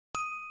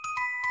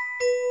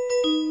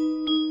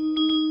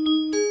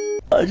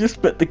I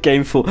just bet the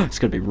game thought it's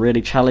going to be really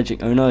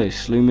challenging. Oh no,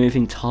 slow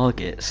moving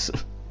targets.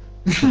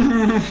 Two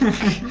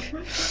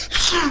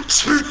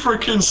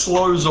freaking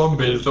slow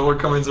zombies that were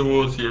coming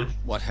towards you.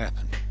 What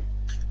happened?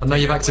 And now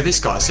you're back to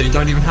this guy, so you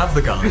don't even have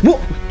the gun. What?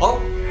 Oh!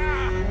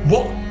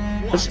 What?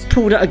 I just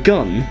pulled out a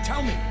gun.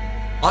 Tell me.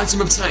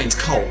 Item obtained,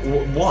 Colt.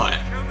 Why?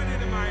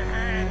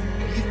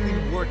 We've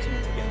been working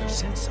together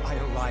since I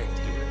arrived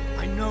here.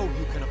 I know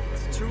you can.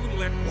 It's too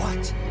late.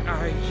 What?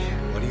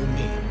 What do you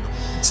mean?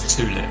 It's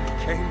too late.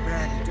 Came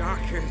back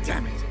darker.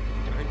 Damn it.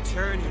 I'm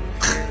turning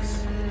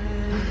this.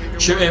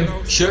 Shoot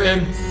him! Shoot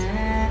him!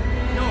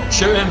 No.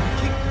 Shoot him!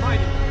 Keep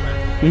fighting.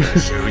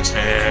 Shoot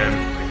him!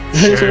 I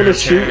just want to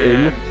shoot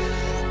him.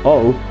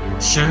 Oh.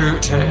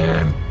 Shoot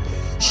him!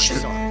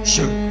 Shoot!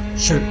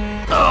 Shoot!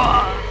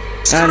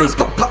 And he's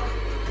got.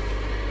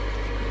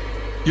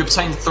 You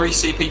obtained 3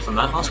 CP from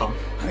that. Nice one.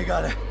 I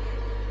gotta.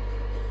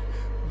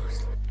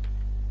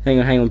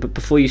 Hang on, but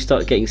before you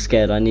start getting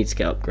scared, I need to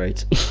get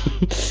upgrades.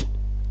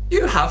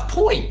 You have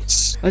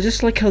points. I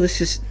just like how this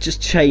has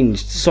just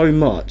changed so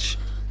much.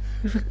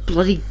 With a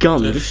bloody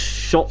gun, I just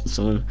shot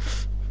someone.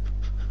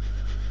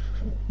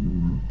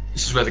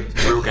 This is where the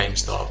real game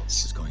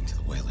starts. Is going to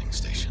the whaling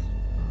station.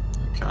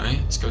 Okay,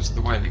 let's go to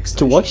the whaling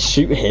station. Do I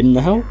shoot him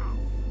now?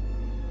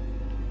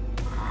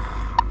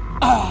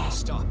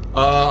 Stop.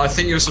 I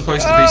think you're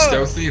supposed to be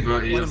stealthy,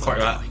 but yeah, fuck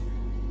that.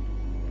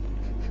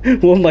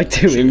 What am I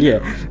doing? Yeah,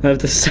 I have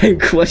the same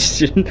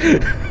question.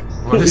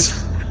 What is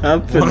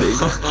happening?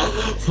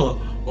 What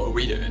are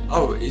we doing?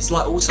 Oh, it's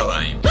like auto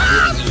aim.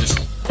 Just,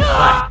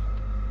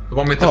 the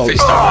one with the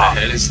fist over the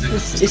head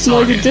is it's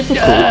not even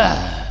difficult.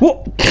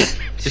 What?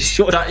 It's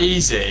that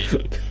easy.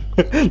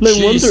 No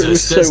wonder it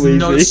was so there's easy.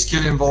 no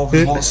skill involved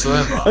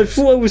whatsoever. I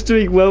thought I was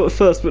doing well at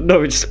first, but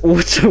no, it just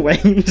auto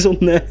aims on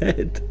their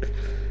head.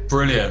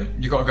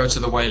 Brilliant. You got to go to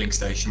the whaling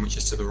station, which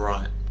is to the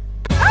right.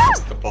 That's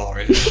the bar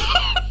is.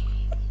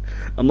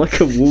 I'm like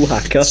a wall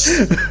hacker.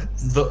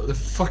 The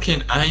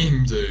fucking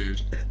aim,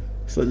 dude.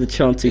 It's like the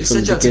chanting from the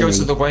You said you had to go to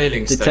beginning. the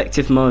whaling station.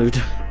 Detective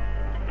mode.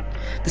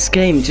 This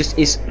game just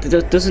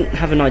doesn't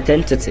have an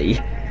identity.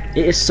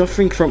 It is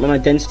suffering from an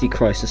identity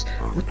crisis.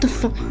 What the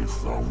fuck?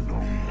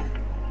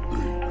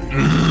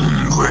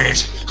 Weird.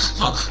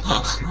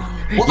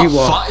 What the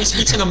fuck? He's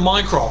eating a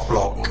Minecraft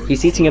block.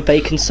 He's eating a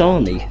bacon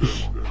sarnie.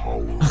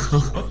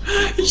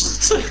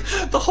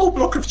 The whole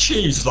block of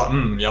cheese is like,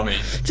 yummy.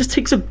 Just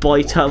takes a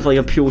bite out of like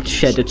a pure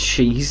cheddar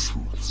cheese.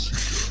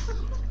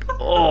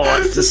 Oh,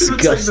 it's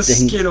disgusting. Take the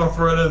skin off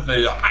or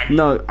anything.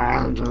 No.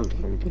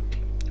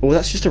 Oh,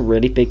 that's just a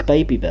really big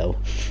baby bell.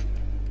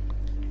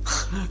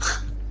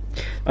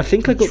 I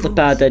think I got the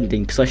bad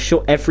ending because I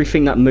shot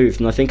everything that moved,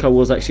 and I think I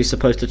was actually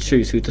supposed to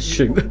choose who to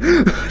shoot.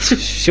 I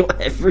just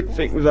shot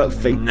everything without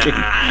thinking.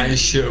 Nah,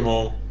 just shoot them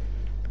all.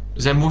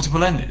 Is there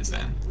multiple endings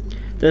then?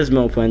 There's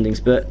multiple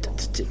endings, but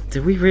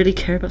do we really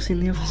care about seeing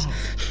the others?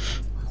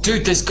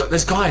 Dude, there's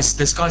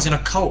guys in a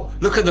cult.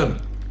 Look at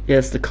them. Yeah,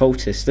 it's the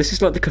cultists. This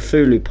is like the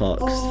Cthulhu part,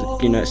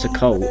 'cause, you know, it's a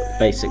cult,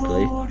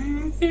 basically.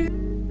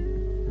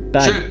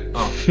 Bang. Shoot.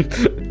 Oh.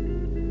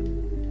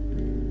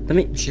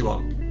 She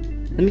won.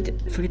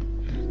 Forget.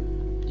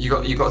 You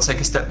got to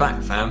take a step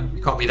back, fam.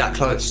 You can't be that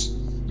close.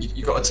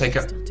 You got to take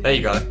a. There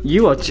you go.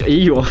 You are.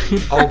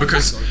 Oh,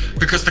 because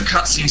the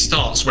cutscene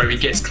starts where he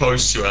gets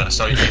close to her,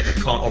 so you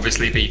can't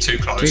obviously be too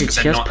close. Dude, Because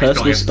she then has not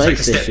personal going to take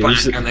a space step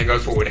issues. back and then go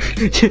forward again.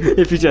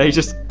 If he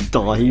just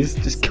dies,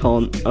 just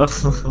can't.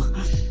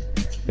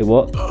 Wait,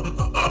 what?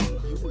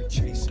 You were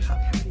chasing. How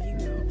do you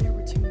know there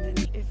were too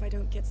many if I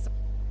don't get some?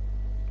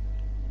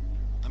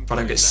 If I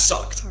don't get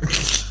sucked.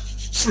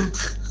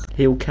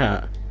 Heal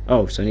cat.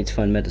 Oh, so I need to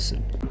find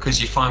medicine. Because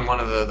you find one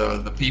of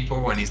the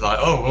people and he's like,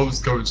 oh, well, let's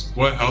go to the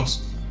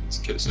warehouse. Let's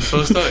get some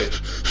first aid.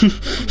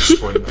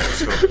 Spoiling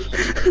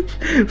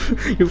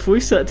that. Your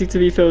voice acting, to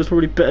be fair, was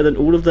probably better than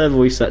all of their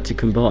voice acting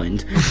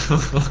combined.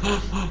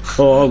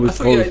 Oh, I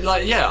was.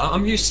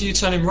 I'm used to you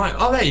turning right.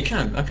 Oh, there you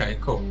can. Okay,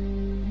 cool.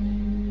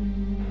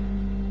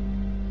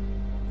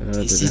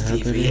 This is the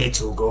way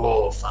to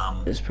go,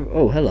 fam.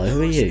 Oh, hello.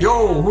 Who are you?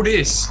 Yo, who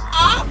this?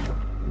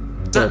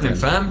 What's happening,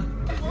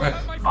 fam? Right.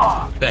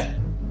 There.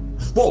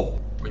 Whoa!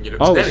 When you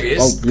look, there he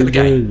is. Look at the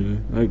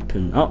game.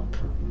 Open up.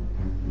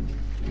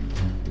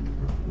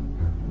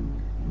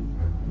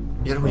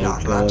 Here we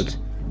are, God. lad.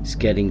 It's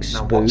getting Now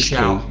spooky. watch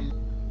out.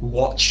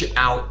 Watch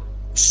out,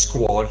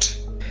 squad.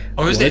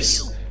 Oh, who's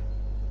this?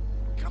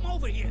 Come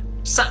over here.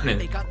 What's happening?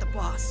 They got the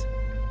boss.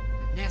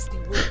 Nasty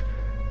word.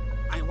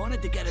 I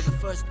wanted to get her the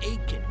first aid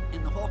kit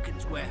in the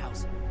Hawkins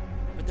warehouse,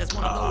 but there's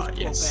one of those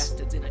poor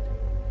bastards in it.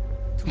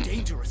 Too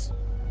dangerous.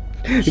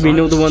 You mean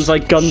all the ones I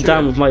gunned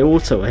down with my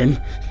auto aim?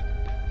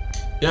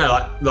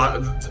 Yeah,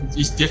 like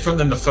he's different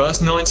than the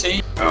first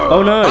 19.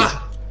 Oh no!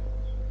 Ah!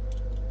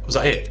 Was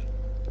that it?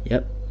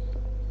 Yep.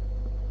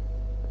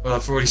 Well,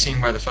 I've already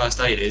seen where the first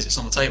aid is. It's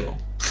on the table.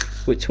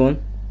 Which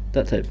one?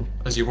 That table.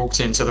 As you walked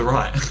in to the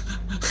right.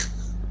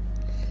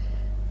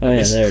 Oh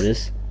yeah, there it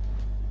is.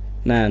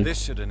 Man. This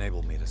should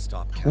enable me to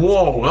stop.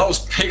 Whoa, that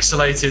was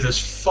pixelated as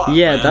fuck.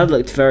 Yeah, man. that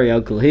looked very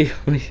ugly.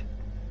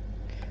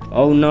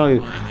 Oh no.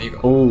 Right, there you go.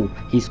 Oh,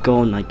 he's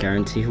gone. I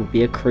guarantee he'll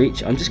be a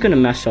creature. I'm just gonna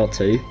mash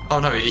R2. Oh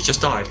no, he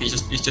just died. He's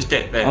just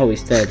dead. There. Oh,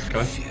 he's dead.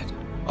 Go.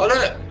 Oh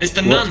look, it's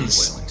the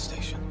nuns. Whaling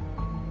station.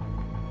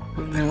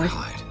 No,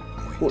 Hide.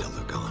 Wait until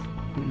they're gone.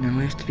 no,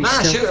 I have to be Nah,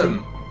 stealthy. shoot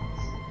him.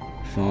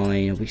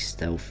 Fine, I'll be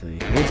stealthy.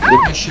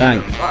 Shoot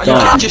Bang. him. You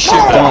Die. can just shoot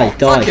Die, him.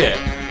 die. Fuck it.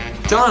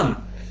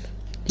 Done.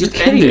 You're Just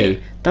kidding end me.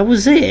 it. That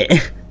was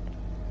it.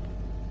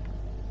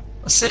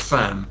 That's it,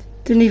 fam.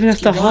 Didn't even have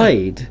to Keep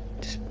going. hide.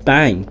 Just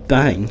bang,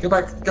 bang. Go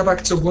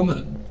back to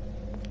woman.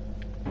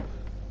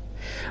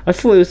 I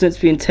thought it was meant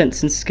to be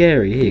intense and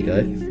scary. Here you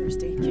go.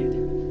 First aid kit.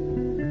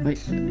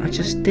 Wait, I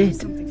just Have did.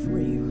 something for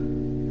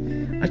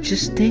you. I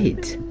just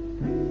did.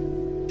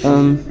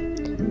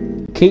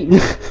 Keep.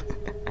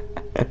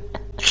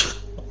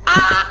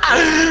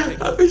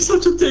 That'd be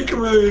such a dick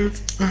move.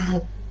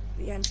 The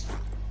end.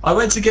 I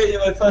went to get you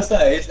my first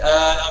aid.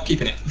 I'm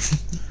keeping it.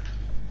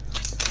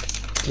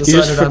 You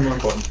just more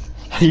important.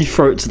 You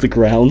throw it to the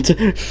ground.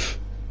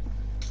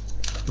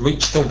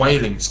 Reach the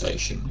whaling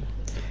station.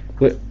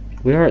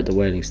 We are at the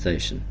whaling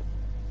station.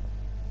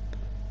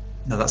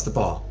 No, that's the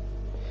bar.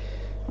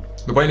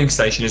 The whaling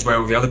station is where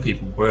all the other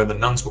people, where the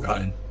nuns were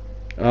going.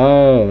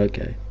 Oh,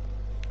 okay.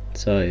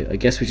 So I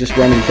guess we just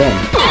run and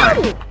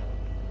gun.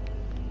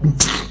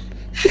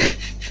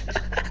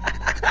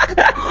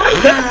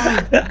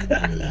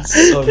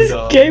 So This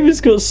dumb. game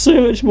has got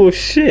so much more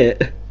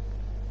shit.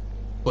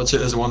 Watch it,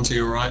 there's one to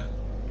your right.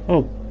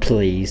 Oh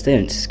please, they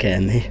don't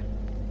scare me.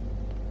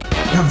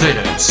 They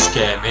don't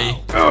scare me.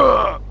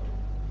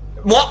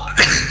 What?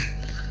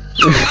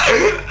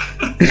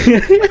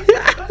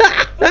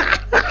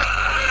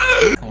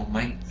 Come on,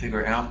 mate,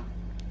 figure it out.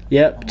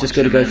 Yep, just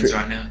gotta go through.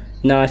 Right now.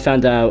 No, I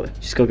found out.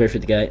 Just gotta go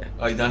through the gate.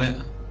 Oh, you done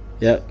it?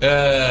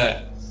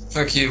 Yep.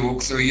 Fuck you,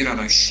 walk through, you don't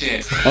know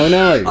shit. Oh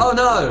no. Oh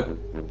no!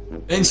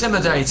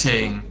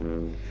 Intimidating!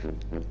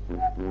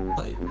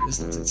 Like,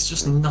 there's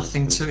just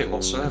nothing to it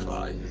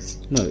whatsoever.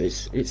 No,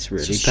 it's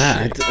really just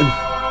bad.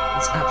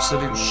 It's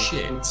absolute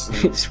shit.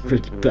 It's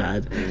really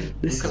bad.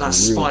 This Look at that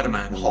is real.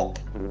 Spider-Man hop.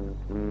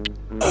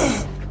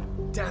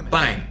 Damn it.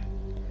 Bang!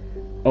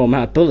 Oh, I'm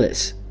out of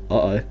bullets.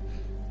 Uh-oh.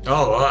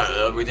 Oh,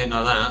 alright, we didn't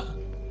know that.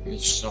 I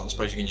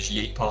suppose you can just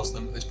yeet past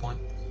them at this point.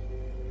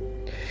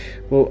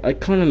 Well, I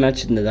can't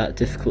imagine they're that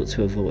difficult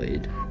to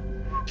avoid.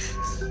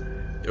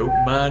 Oh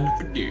man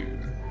for you.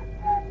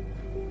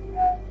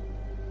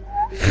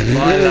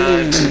 Bye,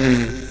 lad.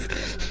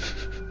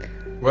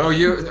 Well,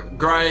 you're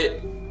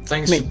great.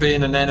 Thanks for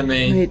being an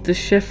enemy. Mate, the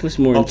chef was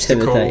more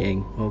Obstacle.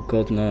 intimidating. Oh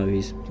god, no,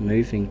 he's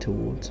moving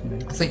towards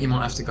me. I think you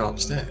might have to go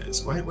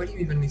upstairs. Where do you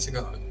even need to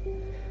go?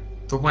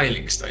 The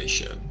whaling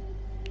station.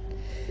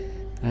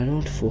 I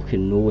don't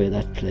fucking know where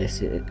that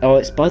place is. Oh,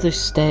 it's by those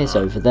stairs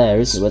over there,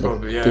 isn't it? Where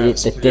Probably,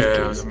 the dick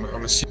is.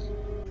 I'm assuming.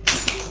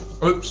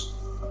 Oops.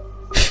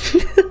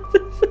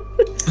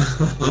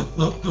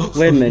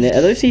 Wait a minute,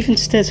 are those even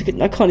stairs?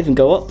 I can't even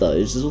go up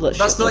those. There's all that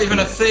That's shit not up even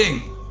a there.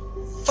 thing.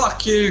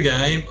 Fuck you,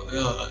 game.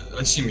 I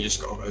assume you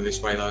just gotta go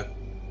this way though.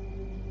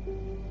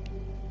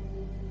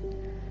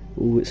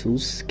 Oh, it's all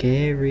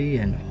scary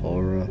and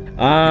horror. crawl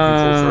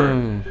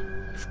Ah,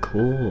 of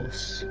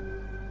course.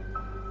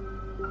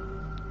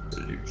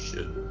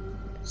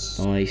 Solutions.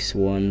 Nice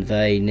one,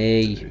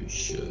 Veiny.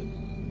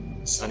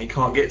 Solutions. And he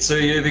can't get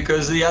to you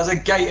because he has a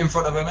gate in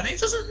front of him and he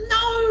doesn't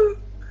know.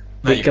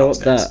 No, Wait, you go go up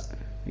upstairs. that.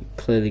 You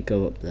clearly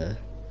go up there.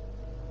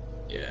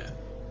 Yeah.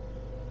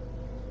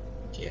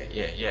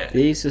 Yeah.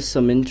 These are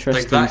some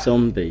interesting that.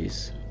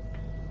 zombies.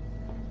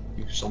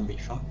 You zombie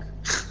fuck.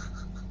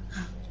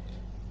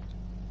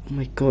 Oh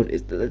my god,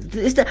 is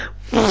that...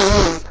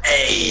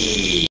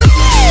 Hey!